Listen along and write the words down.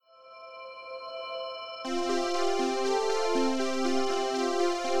Hey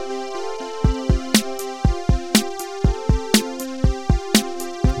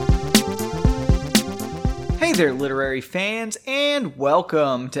there, literary fans, and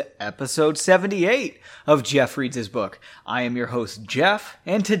welcome to episode 78 of Jeff Reads His Book. I am your host, Jeff,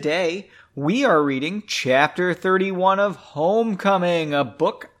 and today we are reading Chapter 31 of Homecoming, a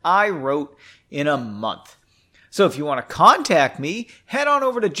book I wrote in a month. So if you want to contact me, head on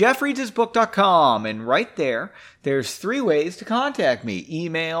over to jeffreadshisbook.com, and right there's 3 ways to contact me: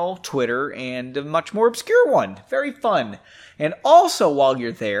 email, Twitter, and a much more obscure one. Very fun. And also, while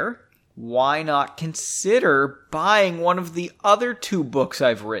you're there, why not consider buying one of the other 2 books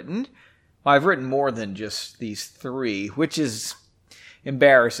I've written? Well, I've written more than just these 3, which is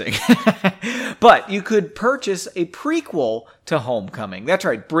embarrassing. But you could purchase a prequel to Homecoming. That's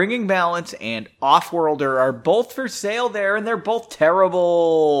right, Bringing Balance and Offworlder are both for sale there, and they're both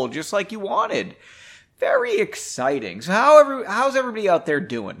terrible, just like you wanted. Very exciting. So how's everybody out there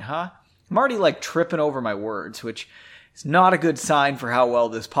doing, huh? I'm already tripping over my words, which it's not a good sign for how well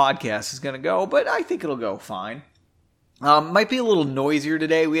this podcast is going to go, but I think it'll go fine. Might be a little noisier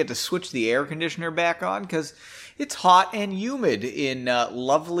today. We had to switch the air conditioner back on because it's hot and humid in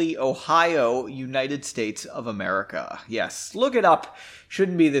lovely Ohio, United States of America. Yes, look it up.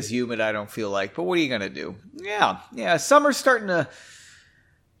 Shouldn't be this humid, I don't feel like, but what are you going to do? Yeah, summer's starting to,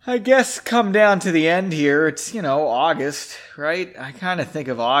 I guess, come down to the end here. It's, August, right? I kind of think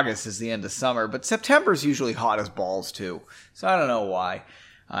of August as the end of summer, but September's usually hot as balls too. So I don't know why.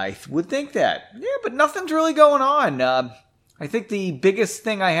 I would think that. Yeah, but nothing's really going on. I think the biggest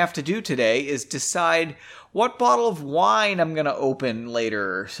thing I have to do today is decide what bottle of wine I'm going to open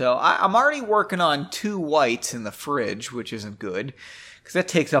later. So I'm already working on 2 whites in the fridge, which isn't good, because that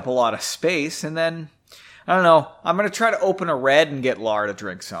takes up a lot of space. And then, I don't know, I'm going to try to open a red and get Laura to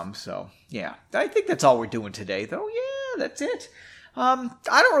drink some. So, yeah, I think that's all we're doing today, though. Yeah, that's it. I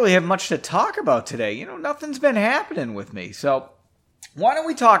don't really have much to talk about today. Nothing's been happening with me. So why don't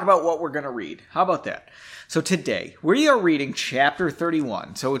we talk about what we're going to read? How about that? So today, we are reading Chapter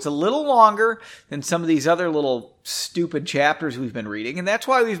 31. So it's a little longer than some of these other little stupid chapters we've been reading, and that's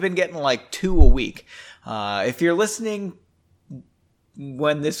why we've been getting 2 a week. If you're listening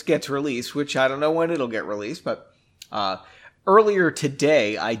when this gets released, which I don't know when it'll get released, but earlier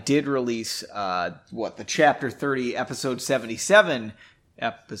today, I did release, the Chapter 30, Episode 77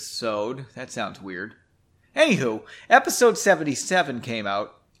 episode. That sounds weird. Anywho, Episode 77 came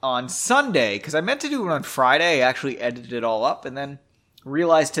out on Sunday, because I meant to do it on Friday. I actually edited it all up, and then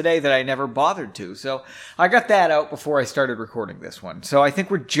realized today that I never bothered to. So I got that out before I started recording this one. So I think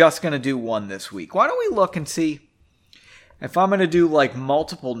we're just going to do one this week. Why don't we look and see if I'm going to do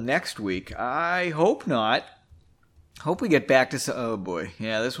multiple next week? I hope not. Hope we get back to oh boy.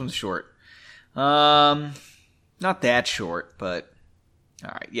 Yeah, this one's short. Not that short, but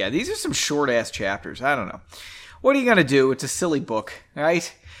alright. Yeah, these are some short-ass chapters. I don't know. What are you going to do? It's a silly book,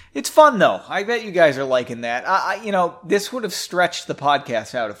 right? It's fun, though. I bet you guys are liking that. This would have stretched the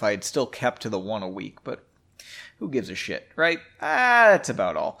podcast out if I had still kept to the 1 a week, but who gives a shit, right? That's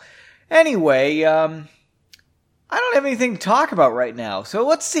about all. Anyway, I don't have anything to talk about right now, so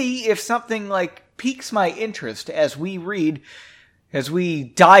let's see if something, piques my interest as we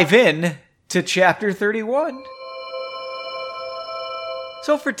dive in to Chapter 31.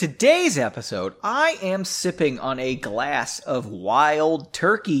 So for today's episode, I am sipping on a glass of Wild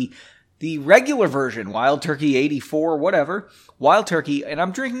Turkey, the regular version, Wild Turkey 84, whatever, Wild Turkey, and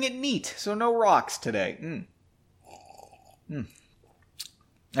I'm drinking it neat, so no rocks today.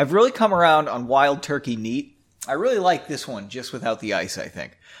 I've really come around on Wild Turkey neat. I really like this one just without the ice, I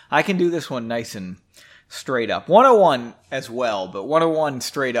think. I can do this one nice and straight up. 101 as well, but 101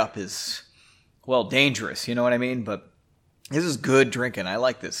 straight up is, dangerous, you know what I mean? But this is good drinking. I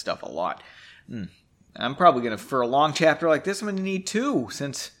like this stuff a lot. I'm probably going to, for a long chapter like this, I'm going to need 2,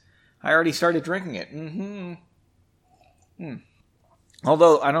 since I already started drinking it.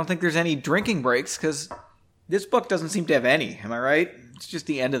 Although, I don't think there's any drinking breaks, because this book doesn't seem to have any. Am I right? It's just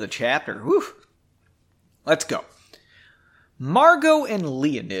the end of the chapter. Whew. Let's go. Margot and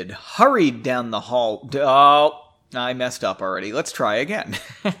Leonid hurried down the hall. Oh, I messed up already. Let's try again.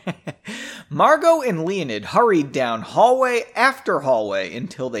 Margot and Leonid hurried down hallway after hallway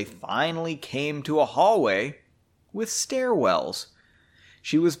until they finally came to a hallway with stairwells.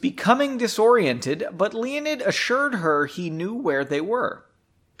 She was becoming disoriented, but Leonid assured her he knew where they were.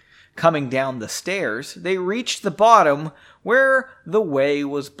 Coming down the stairs, they reached the bottom, where the way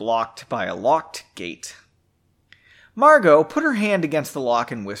was blocked by a locked gate. Margot put her hand against the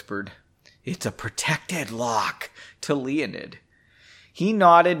lock and whispered, "It's a protected lock," to Leonid. He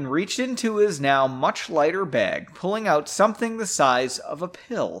nodded and reached into his now much lighter bag, pulling out something the size of a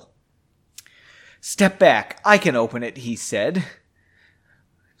pill. "Step back. I can open it," he said.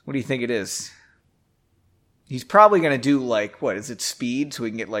 What do you think it is? He's probably going to do, like, what, is it speed, so we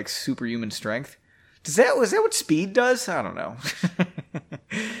can get, like, superhuman strength? Was that what speed does? I don't know.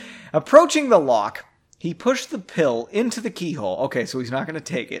 Approaching the lock, he pushed the pill into the keyhole. Okay, so he's not going to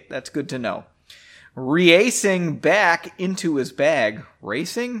take it. That's good to know. Reaching back into his bag.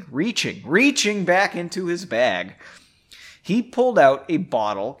 Reaching back into his bag. He pulled out a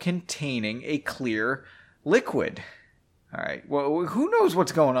bottle containing a clear liquid. All right, well, who knows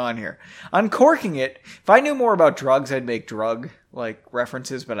what's going on here? Uncorking it, if I knew more about drugs, I'd make drug-like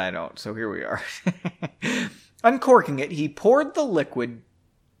references, but I don't, so here we are. Uncorking it, he poured the liquid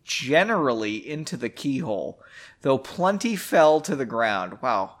generally into the keyhole, though plenty fell to the ground.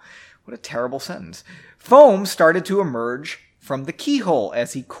 Wow, what a terrible sentence. Foam started to emerge from the keyhole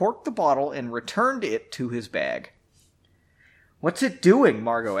as he corked the bottle and returned it to his bag. "What's it doing?"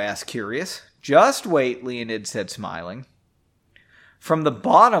 Margot asked, curious. "Just wait," Leonid said, smiling. From the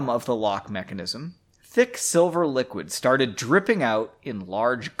bottom of the lock mechanism, thick silver liquid started dripping out in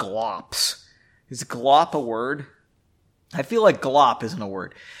large glops. Is glop a word? I feel like glop isn't a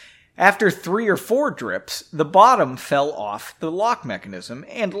word. After 3 or 4 drips, the bottom fell off the lock mechanism,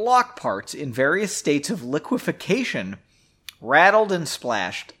 and lock parts in various states of liquefaction rattled and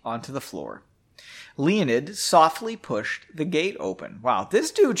splashed onto the floor. Leonid softly pushed the gate open. Wow,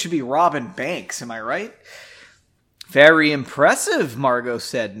 this dude should be robbing banks, am I right? "Very impressive," Margot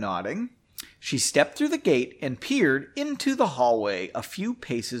said, nodding. She stepped through the gate and peered into the hallway a few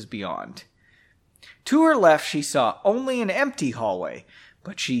paces beyond. To her left, she saw only an empty hallway,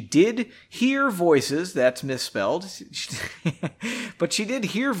 but she did hear voices, that's misspelled, but she did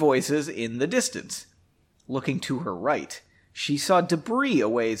hear voices in the distance. Looking to her right, she saw debris a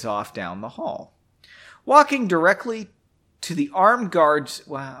ways off down the hall. Walking directly to the armed guards...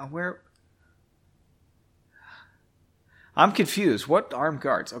 where... I'm confused. What armed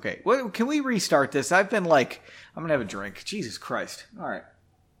guards? Okay, can we restart this? I'm going to have a drink. Jesus Christ. All right.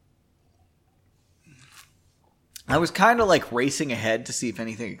 I was kind of racing ahead to see if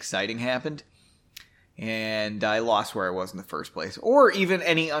anything exciting happened, and I lost where I was in the first place, or even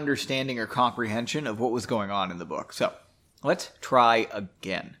any understanding or comprehension of what was going on in the book. So, let's try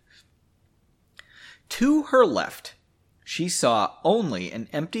again. To her left, she saw only an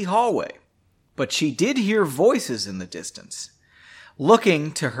empty hallway, but she did hear voices in the distance.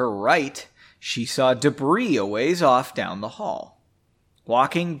 Looking to her right, she saw debris a ways off down the hall.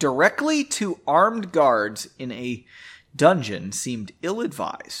 Walking directly to armed guards in a dungeon seemed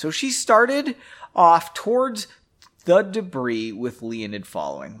ill-advised, so she started off towards the debris with Leonid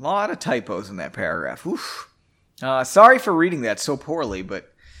following. A lot of typos in that paragraph. Oof. Sorry for reading that so poorly,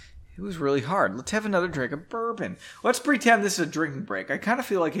 but it was really hard. Let's have another drink of bourbon. Let's pretend this is a drinking break. I kind of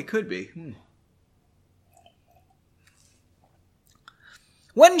feel like it could be.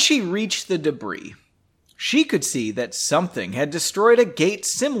 When she reached the debris, she could see that something had destroyed a gate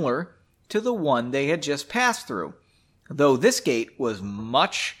similar to the one they had just passed through, though this gate was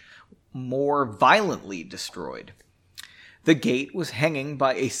much more violently destroyed. The gate was hanging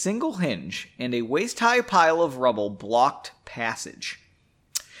by a single hinge, and a waist-high pile of rubble blocked passage.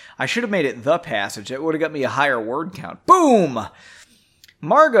 I should have made it the passage. That would have got me a higher word count. Boom!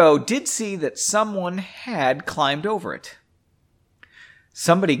 Margot did see that someone had climbed over it.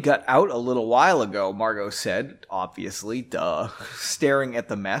 "Somebody got out a little while ago," Margot said, obviously, staring at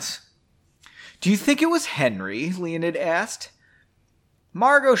the mess. "Do you think it was Henry?" Leonid asked.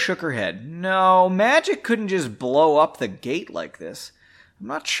 Margot shook her head. "No, magic couldn't just blow up the gate like this. I'm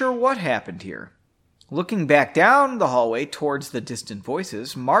not sure what happened here." Looking back down the hallway towards the distant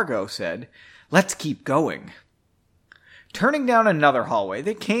voices, Margot said, "Let's keep going." Turning down another hallway,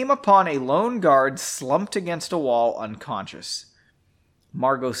 they came upon a lone guard slumped against a wall unconscious.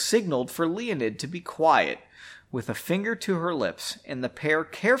 Margot signaled for Leonid to be quiet with a finger to her lips, and the pair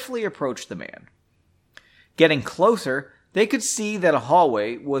carefully approached the man. Getting closer, they could see that a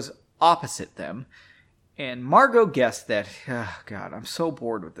hallway was opposite them, and Margot guessed that... God, I'm so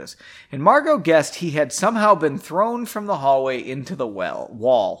bored with this. And Margot guessed he had somehow been thrown from the hallway into the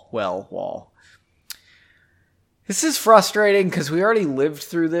wall. This is frustrating because we already lived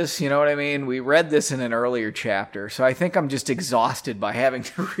through this, you know what I mean? We read this in an earlier chapter, so I think I'm just exhausted by having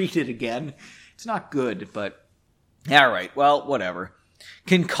to read it again. It's not good, but... Alright, well, whatever.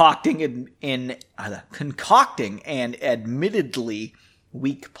 Concocting an admittedly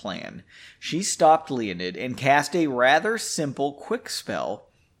weak plan, she stopped Leonid and cast a rather simple quick spell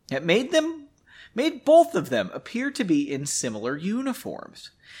that made made both of them appear to be in similar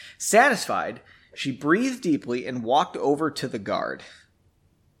uniforms. Satisfied, she breathed deeply and walked over to the guard.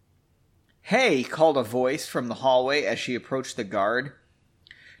 "Hey," called a voice from the hallway as she approached the guard.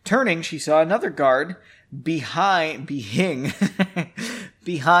 Turning, she saw another guard behind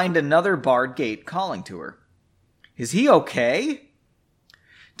another barred gate calling to her. "Is he okay?"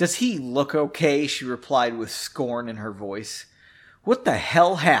 "Does he look okay?" she replied with scorn in her voice. "What the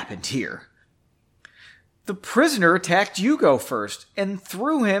hell happened here?" "The prisoner attacked Hugo first and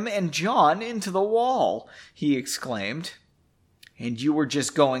threw him and John into the wall," he exclaimed. And you were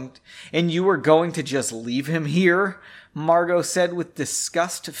going to just leave him here?" Margot said with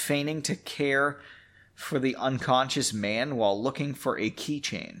disgust, feigning to care for the unconscious man while looking for a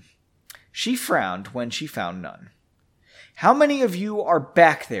keychain. She frowned when she found none. "How many of you are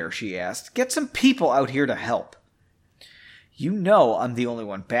back there?" she asked. "Get some people out here to help." "You know I'm the only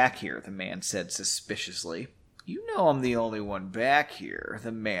one back here," the man said suspiciously. "You know I'm the only one back here,"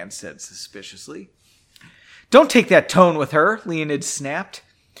 the man said suspiciously. "Don't take that tone with her," Leonid snapped.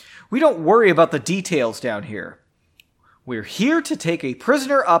 "We don't worry about the details down here. We're here to take a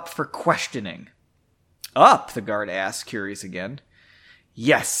prisoner up for questioning." "Up?" the guard asked, curious again.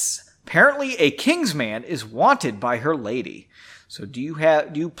 "Yes. Apparently a Kingsman is wanted by her lady. So do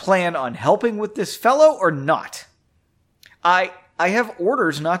you plan on helping with this fellow or not?" I have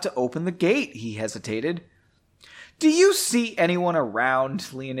orders not to open the gate," he hesitated. "Do you see anyone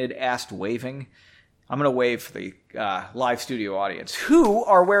around?" Leonid asked, waving. I'm going to wave for the live studio audience, who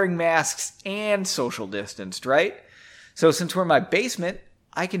are wearing masks and social distanced, right? So since we're in my basement,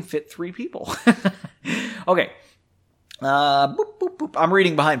 I can fit 3 people. Okay. Boop, boop, boop. I'm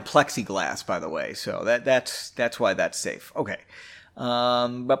reading behind plexiglass, by the way, so that's why that's safe. Okay.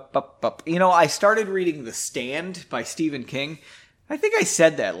 I started reading The Stand by Stephen King. I think I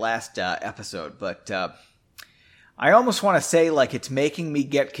said that last episode, but I almost want to say like it's making me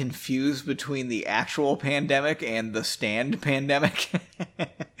get confused between the actual pandemic and the Stand pandemic.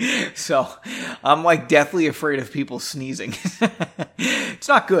 So I'm like deathly afraid of people sneezing. It's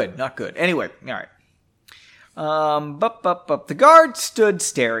not good, not good. Anyway, all right. The guard stood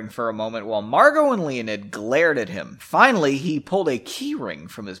staring for a moment while Margot and Leonid glared at him. Finally, he pulled a key ring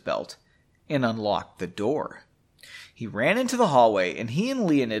from his belt and unlocked the door. He ran into the hallway, and he and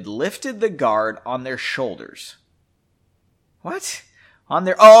Leonid lifted the guard on their shoulders. What? On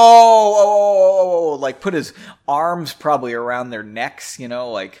their... Oh, like put his arms probably around their necks,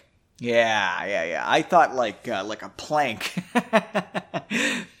 like... Yeah. I thought like a plank.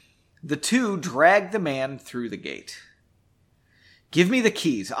 The two dragged the man through the gate. "Give me the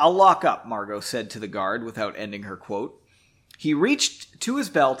keys. I'll lock up," Margot said to the guard without ending her quote. He reached to his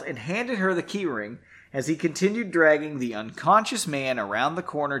belt and handed her the key ring as he continued dragging the unconscious man around the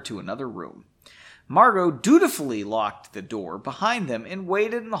corner to another room. Margot dutifully locked the door behind them and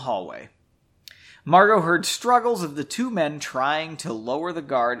waited in the hallway. Margot heard struggles of the 2 men trying to lower the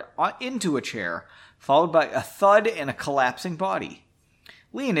guard into a chair, followed by a thud and a collapsing body.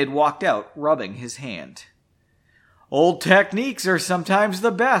 Leonid walked out, rubbing his hand. "Old techniques are sometimes the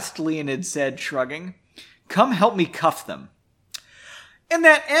best," Leonid said, shrugging. "Come help me cuff them." And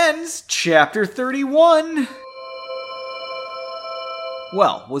that ends Chapter 31.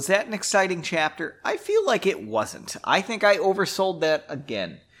 Well, was that an exciting chapter? I feel like it wasn't. I think I oversold that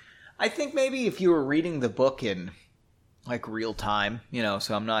again. I think maybe if you were reading the book in, like, real time,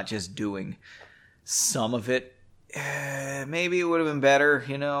 so I'm not just doing some of it, maybe it would have been better,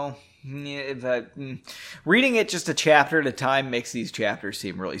 reading it just a chapter at a time makes these chapters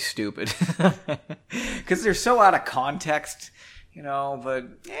seem really stupid. Because they're so out of context, but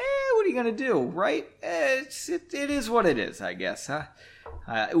what are you going to do, right? It is what it is, I guess, huh?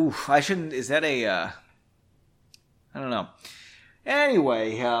 I shouldn't, is that I don't know.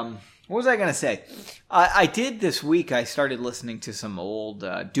 Anyway, what was I going to say? I did this week, I started listening to some old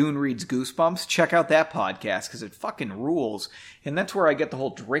Dune Reads Goosebumps. Check out that podcast, because it fucking rules. And that's where I get the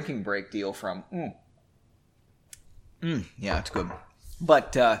whole drinking break deal from. Yeah, it's good.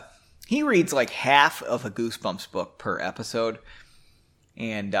 But he reads like half of a Goosebumps book per episode.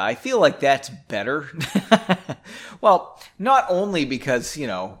 And I feel like that's better. Well, not only because,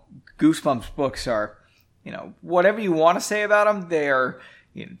 Goosebumps books are, whatever you want to say about them, they're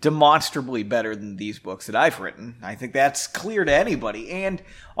demonstrably better than these books that I've written. I think that's clear to anybody. And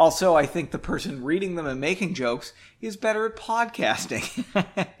also, I think the person reading them and making jokes is better at podcasting.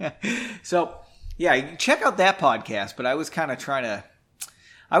 So, yeah, check out that podcast. But I was kind of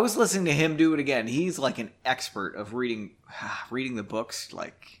I was listening to him do it again. He's like an expert of reading the books.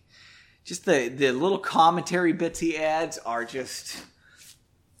 Like, just the little commentary bits he adds are just...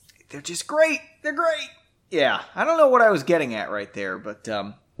 they're just great. They're great. Yeah, I don't know what I was getting at right there, but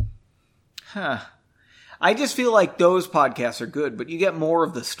I just feel like those podcasts are good, but you get more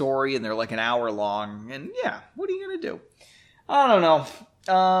of the story, and they're like an hour long, and yeah, what are you gonna do? I don't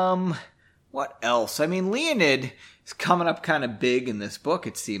know. What else? I mean, Leonid is coming up kind of big in this book,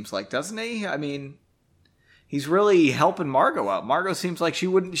 it seems like, doesn't he? I mean, he's really helping Margot out. Margot seems like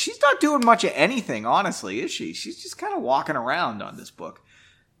she's not doing much of anything, honestly, is she? She's just kind of walking around on this book.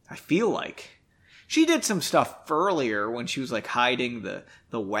 I feel like. She did some stuff earlier when she was like hiding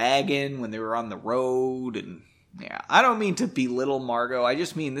the wagon when they were on the road, and yeah, I don't mean to belittle Margot. I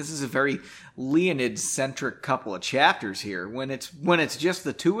just mean this is a very Leonid-centric couple of chapters here. When it's just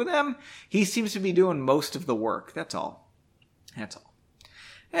the two of them, he seems to be doing most of the work. That's all. What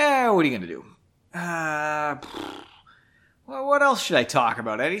are you gonna do? Well, what else should I talk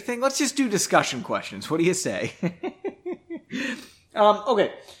about? Anything? Let's just do discussion questions. What do you say?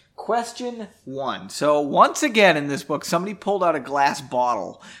 Okay. Question 1. So once again in this book, somebody pulled out a glass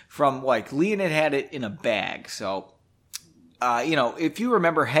bottle from, like, Leonid had it in a bag. So, if you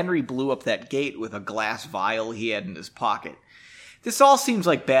remember, Henry blew up that gate with a glass vial he had in his pocket. This all seems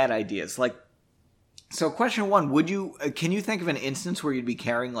like bad ideas. Like, so question 1, can you think of an instance where you'd be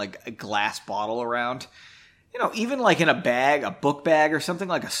carrying, like, a glass bottle around? Even like in a bag, a book bag or something,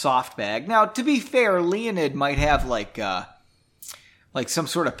 like a soft bag. Now, to be fair, Leonid might have, like some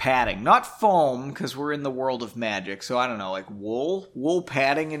sort of padding. Not foam, because we're in the world of magic. So I don't know, like wool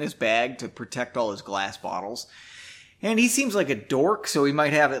padding in his bag to protect all his glass bottles. And he seems like a dork, so he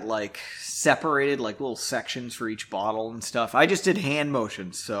might have it like separated, like little sections for each bottle and stuff. I just did hand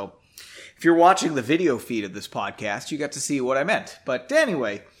motions, so if you're watching the video feed of this podcast, you got to see what I meant. But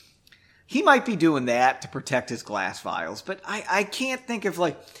anyway, he might be doing that to protect his glass vials. But I can't think of,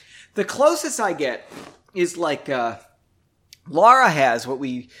 like, the closest I get is like, Laura has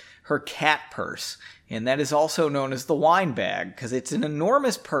her cat purse, and that is also known as the wine bag, because it's an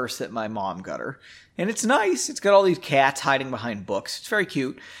enormous purse that my mom got her, and it's nice. It's got all these cats hiding behind books. It's very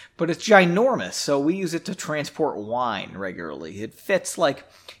cute, but it's ginormous, so we use it to transport wine regularly. It fits, like,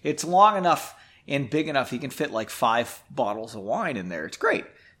 it's long enough and big enough you can fit like 5 bottles of wine in there. It's great.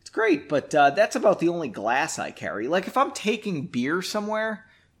 It's great, but that's about the only glass I carry. Like, if I'm taking beer somewhere,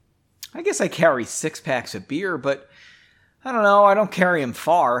 I guess I carry 6 packs of beer, but I don't know, I don't carry them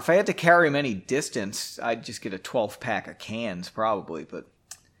far. If I had to carry them any distance, I'd just get a 12-pack of cans, probably, but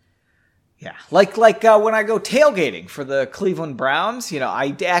yeah. Like when I go tailgating for the Cleveland Browns,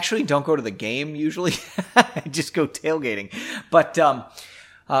 I actually don't go to the game usually. I just go tailgating. But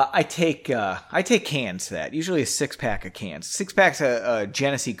I take cans to that. Usually a 6-pack of cans. 6 packs of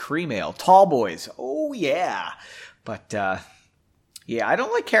Genesee Cream Ale. Tall boys. Oh, yeah. But, yeah, I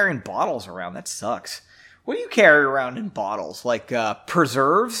don't like carrying bottles around. That sucks. What do you carry around in bottles? Like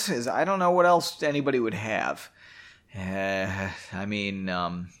preserves? I don't know what else anybody would have. Yeah,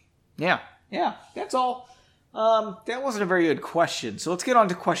 that's all. That wasn't a very good question. So let's get on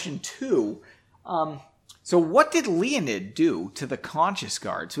to question 2. So what did Leonid do to the conscious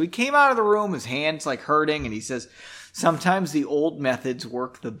guard? So he came out of the room, his hand's like hurting, and he says, sometimes the old methods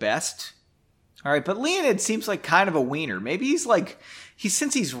work the best. All right, but Leonid seems like kind of a wiener. Maybe he's like,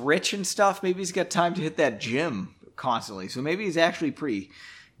 since he's rich and stuff, maybe he's got time to hit that gym constantly. So maybe he's actually pretty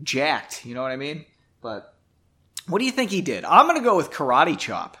jacked, you know what I mean? But what do you think he did? I'm going to go with karate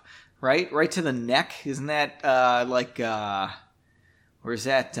chop, right? Right to the neck. Isn't that where's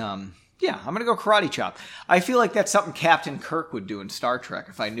that? Yeah, I'm going to go karate chop. I feel like that's something Captain Kirk would do in Star Trek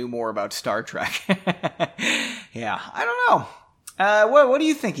if I knew more about Star Trek. Yeah, I don't know. What do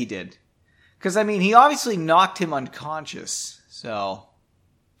you think he did? Because, he obviously knocked him unconscious, so...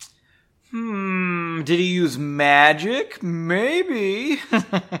 did he use magic? Maybe.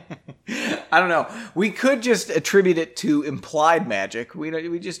 I don't know. We could just attribute it to implied magic.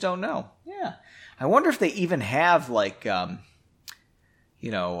 We just don't know. Yeah. I wonder if they even have, like,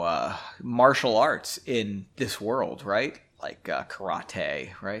 martial arts in this world, right? Like karate,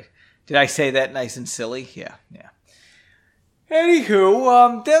 right? Did I say that nice and silly? Yeah.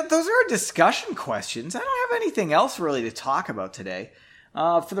 Anywho, those are discussion questions. I don't have anything else really to talk about today.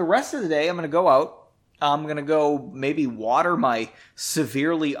 For the rest of the day, I'm going to go out. I'm going to go maybe water my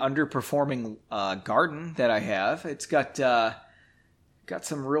severely underperforming garden that I have. It's got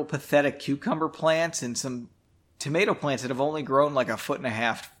some real pathetic cucumber plants and some tomato plants that have only grown like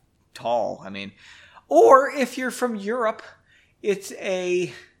 1.5 feet tall. Or if you're from Europe, it's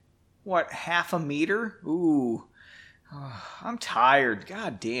half a meter? Ooh. I'm tired.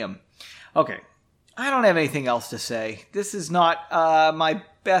 God damn. Okay. I don't have anything else to say. This is not my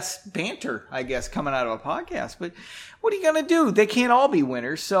best banter, I guess, coming out of a podcast. But what are you going to do? They can't all be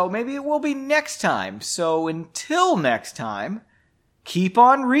winners, so maybe it will be next time. So until next time, keep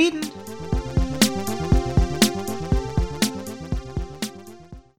on reading.